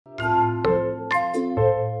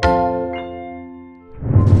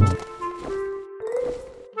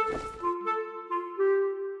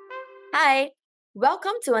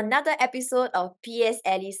Welcome to another episode of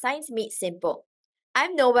PSLE Science Made Simple.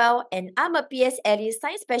 I'm Noelle and I'm a PSLE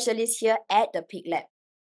Science Specialist here at the Pique Lab.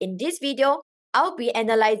 In this video, I'll be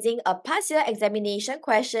analysing a past year examination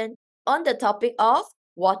question on the topic of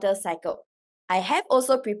water cycle. I have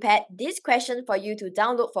also prepared this question for you to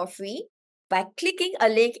download for free by clicking a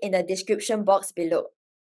link in the description box below.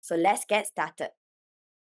 So let's get started.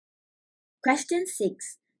 Question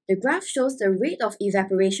 6. The graph shows the rate of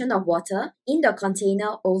evaporation of water in the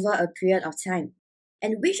container over a period of time.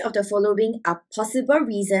 And which of the following are possible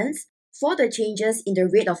reasons for the changes in the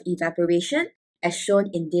rate of evaporation as shown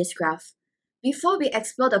in this graph? Before we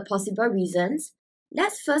explore the possible reasons,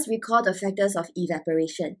 let's first recall the factors of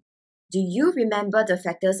evaporation. Do you remember the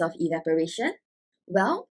factors of evaporation?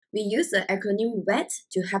 Well, we use the acronym WET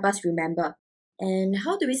to help us remember. And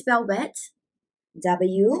how do we spell WET?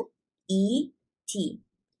 W-E-T.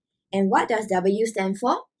 And what does W stand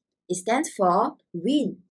for? It stands for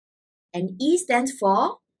wind. And E stands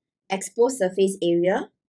for exposed surface area.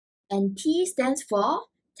 And T stands for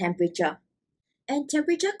temperature. And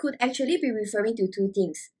temperature could actually be referring to two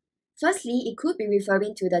things. Firstly, it could be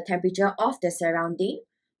referring to the temperature of the surrounding,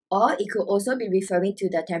 or it could also be referring to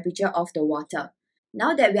the temperature of the water.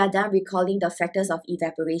 Now that we are done recalling the factors of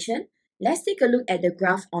evaporation, let's take a look at the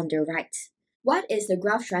graph on the right. What is the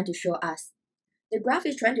graph trying to show us? The graph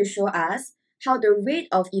is trying to show us how the rate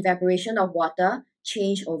of evaporation of water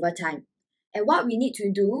change over time. And what we need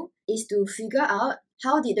to do is to figure out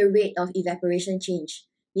how did the rate of evaporation change,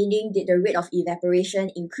 meaning did the rate of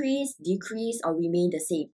evaporation increase, decrease, or remain the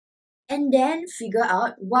same. And then figure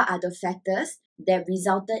out what are the factors that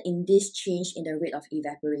resulted in this change in the rate of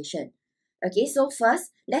evaporation. Okay, so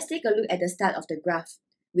first, let's take a look at the start of the graph,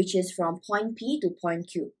 which is from point P to point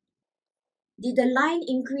Q. Did the line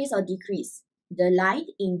increase or decrease? The line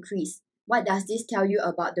increased. What does this tell you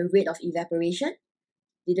about the rate of evaporation?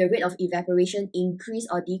 Did the rate of evaporation increase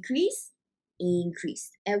or decrease?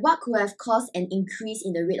 Increase. And what could have caused an increase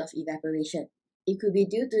in the rate of evaporation? It could be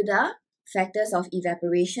due to the factors of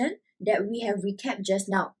evaporation that we have recapped just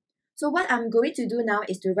now. So what I'm going to do now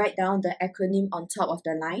is to write down the acronym on top of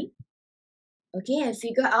the line. Okay, and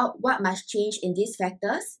figure out what must change in these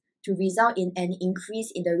factors to result in an increase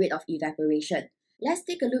in the rate of evaporation. Let's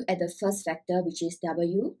take a look at the first factor, which is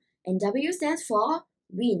W, and W stands for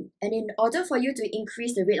wind. And in order for you to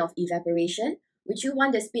increase the rate of evaporation, would you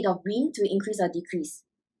want the speed of wind to increase or decrease?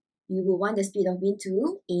 You will want the speed of wind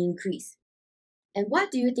to increase. And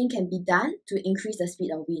what do you think can be done to increase the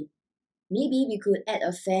speed of wind? Maybe we could add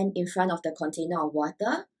a fan in front of the container of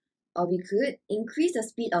water, or we could increase the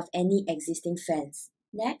speed of any existing fans.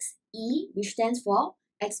 Next, E, which stands for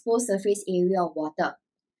exposed surface area of water.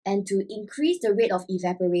 And to increase the rate of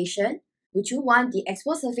evaporation, would you want the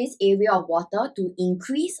exposed surface area of water to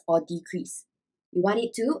increase or decrease? You want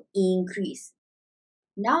it to increase.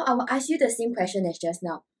 Now I will ask you the same question as just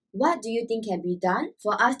now. What do you think can be done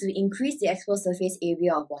for us to increase the exposed surface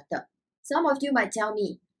area of water? Some of you might tell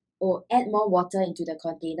me, oh, add more water into the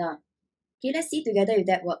container. Okay, let's see together if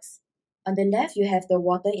that works. On the left, you have the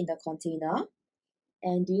water in the container.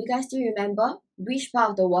 And do you guys still remember which part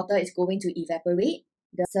of the water is going to evaporate?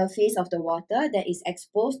 The surface of the water that is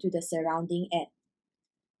exposed to the surrounding air.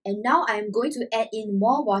 And now I am going to add in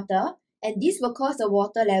more water, and this will cause the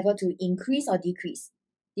water level to increase or decrease.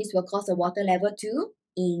 This will cause the water level to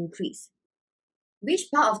increase. Which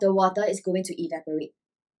part of the water is going to evaporate?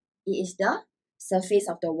 It is the surface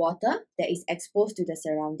of the water that is exposed to the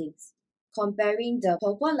surroundings. Comparing the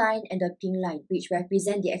purple line and the pink line, which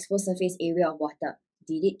represent the exposed surface area of water,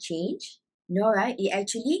 did it change? No, right? It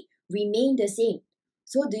actually remained the same.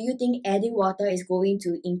 So do you think adding water is going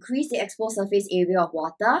to increase the exposed surface area of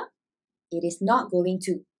water? It is not going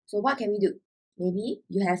to. So what can we do? Maybe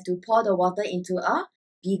you have to pour the water into a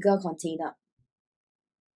bigger container.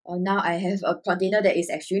 Or now I have a container that is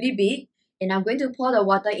actually big, and I'm going to pour the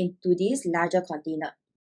water into this larger container.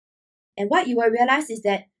 And what you will realize is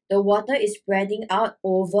that the water is spreading out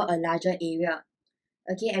over a larger area.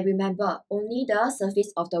 Okay, and remember, only the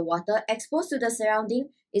surface of the water exposed to the surrounding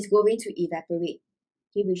is going to evaporate.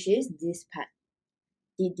 Okay, which is this part.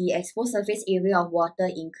 Did the exposed surface area of water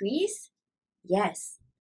increase? Yes.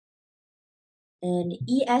 And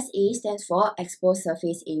ESA stands for exposed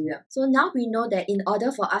surface area. So now we know that in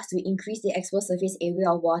order for us to increase the exposed surface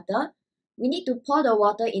area of water, we need to pour the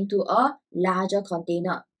water into a larger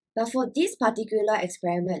container. But for this particular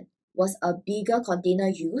experiment, was a bigger container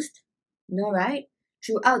used? No, right?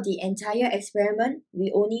 Throughout the entire experiment,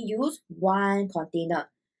 we only used one container.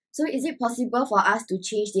 So is it possible for us to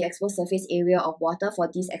change the exposed surface area of water for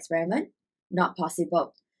this experiment? Not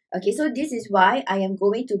possible. Okay, so this is why I am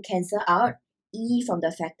going to cancel out E from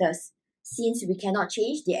the factors, since we cannot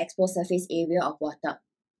change the exposed surface area of water.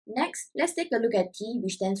 Next, let's take a look at T,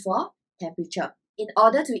 which stands for temperature. In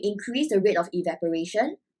order to increase the rate of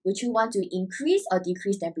evaporation, would you want to increase or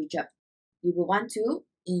decrease temperature? You will want to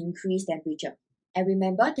increase temperature. And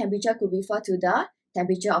remember, temperature could refer to the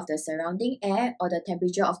temperature of the surrounding air or the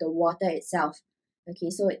temperature of the water itself. Okay,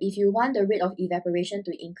 so if you want the rate of evaporation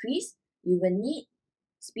to increase, you will need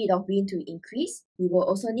speed of wind to increase. You will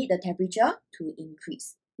also need the temperature to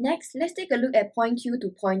increase. Next, let's take a look at point Q to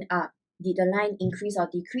point R. Did the line increase or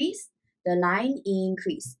decrease? The line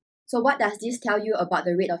increased. So what does this tell you about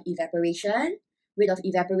the rate of evaporation? Rate of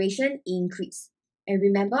evaporation increase. And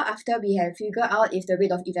remember, after we have figured out if the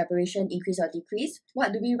rate of evaporation increase or decrease,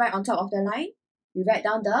 what do we write on top of the line? We write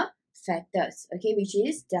down the factors, okay, which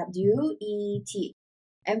is WET.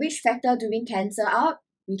 And which factor do we cancel out?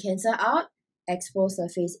 We cancel out exposed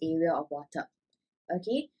surface area of water.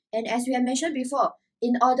 Okay, and as we have mentioned before,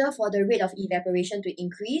 in order for the rate of evaporation to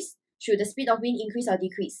increase, should the speed of wind increase or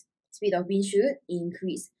decrease? Speed of wind should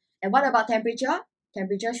increase. And what about temperature?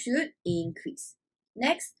 Temperature should increase.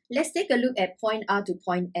 Next, let's take a look at point R to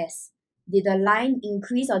point S. Did the line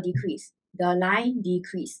increase or decrease? The line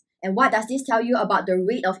decreased. And what does this tell you about the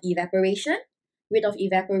rate of evaporation? Rate of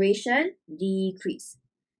evaporation decrease.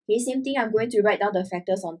 Okay, same thing, I'm going to write down the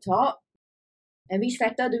factors on top. And which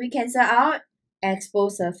factor do we cancel out?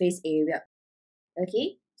 Exposed surface area.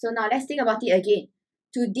 Okay, so now let's think about it again.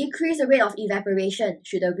 To decrease the rate of evaporation,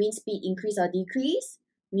 should the wind speed increase or decrease?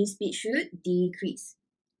 Wind speed should decrease.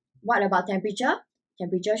 What about temperature?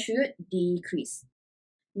 Temperature should decrease.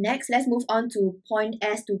 Next, let's move on to point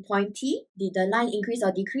S to point T. Did the line increase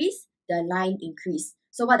or decrease? The line increased.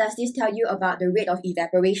 So what does this tell you about the rate of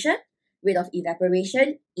evaporation? Rate of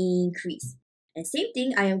evaporation increase. And same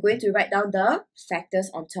thing, I am going to write down the factors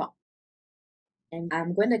on top. And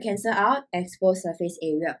I'm going to cancel out exposed surface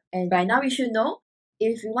area. And by now we should know,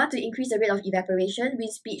 if we want to increase the rate of evaporation,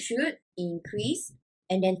 wind speed should increase,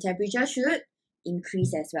 and then temperature should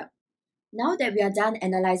increase as well. Now that we are done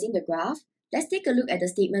analyzing the graph, let's take a look at the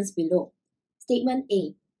statements below. Statement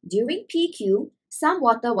A. During PQ, some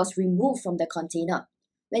water was removed from the container.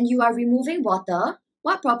 When you are removing water,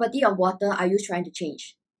 what property of water are you trying to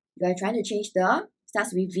change? You are trying to change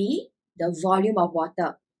starts with V, the volume of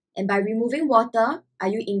water. And by removing water, are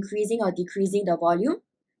you increasing or decreasing the volume?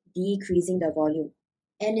 Decreasing the volume.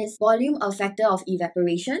 And is volume a factor of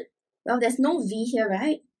evaporation? Well, there's no V here,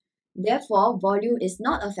 right? Therefore, volume is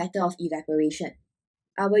not a factor of evaporation.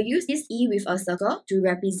 I will use this E with a circle to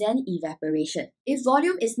represent evaporation. If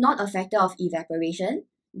volume is not a factor of evaporation,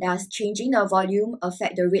 does changing the volume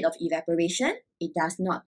affect the rate of evaporation? It does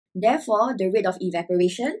not. Therefore, the rate of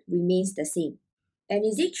evaporation remains the same. And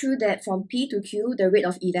is it true that from P to Q, the rate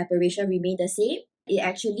of evaporation remained the same? It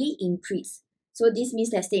actually increased. So this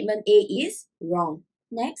means that statement A is wrong.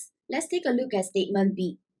 Next, let's take a look at statement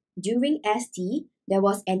B. During ST, there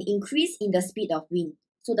was an increase in the speed of wind.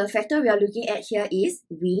 So the factor we are looking at here is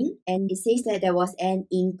wind, and it says that there was an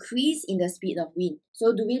increase in the speed of wind.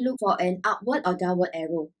 So do we look for an upward or downward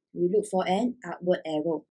arrow? We look for an upward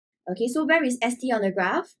arrow. Okay, so where is ST on the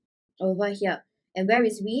graph? Over here. And where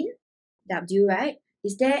is wind? W, right?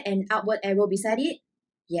 Is there an upward arrow beside it?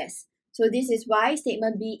 Yes. So this is why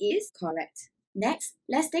statement B is correct. Next,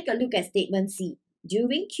 let's take a look at statement C.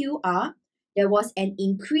 During QR, there was an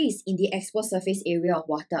increase in the exposed surface area of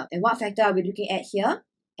water. And what factor are we looking at here?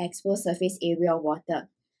 Exposed surface area of water.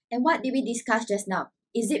 And what did we discuss just now?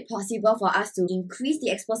 Is it possible for us to increase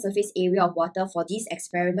the exposed surface area of water for this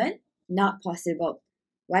experiment? Not possible.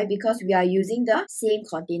 Why? Because we are using the same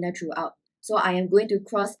container throughout. So I am going to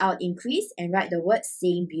cross out increase and write the word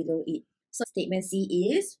same below it. So statement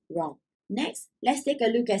C is wrong. Next, let's take a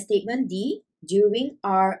look at statement D. During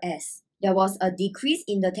RS, there was a decrease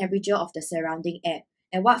in the temperature of the surrounding air.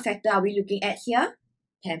 And what factor are we looking at here?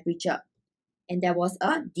 Temperature. And there was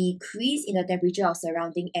a decrease in the temperature of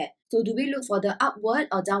surrounding air. So do we look for the upward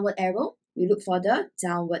or downward arrow? We look for the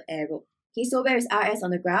downward arrow. Okay, so where is RS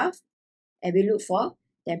on the graph? And we look for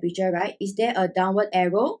temperature, right? Is there a downward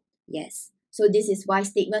arrow? Yes. So this is why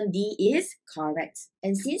statement D is correct.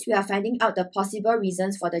 And since we are finding out the possible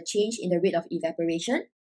reasons for the change in the rate of evaporation,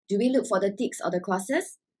 do we look for the ticks or the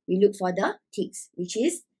crosses? We look for the ticks, which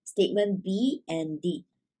is statement B and D.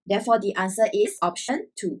 Therefore, the answer is option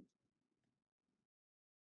 2.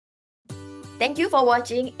 Thank you for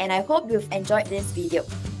watching, and I hope you've enjoyed this video.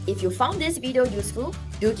 If you found this video useful,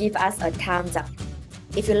 do give us a thumbs up.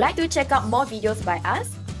 If you'd like to check out more videos by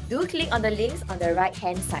us, do click on the links on the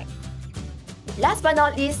right-hand side. Last but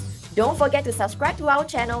not least, don't forget to subscribe to our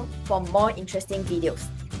channel for more interesting videos.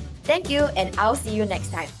 Thank you, and I'll see you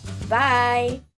next time. Bye!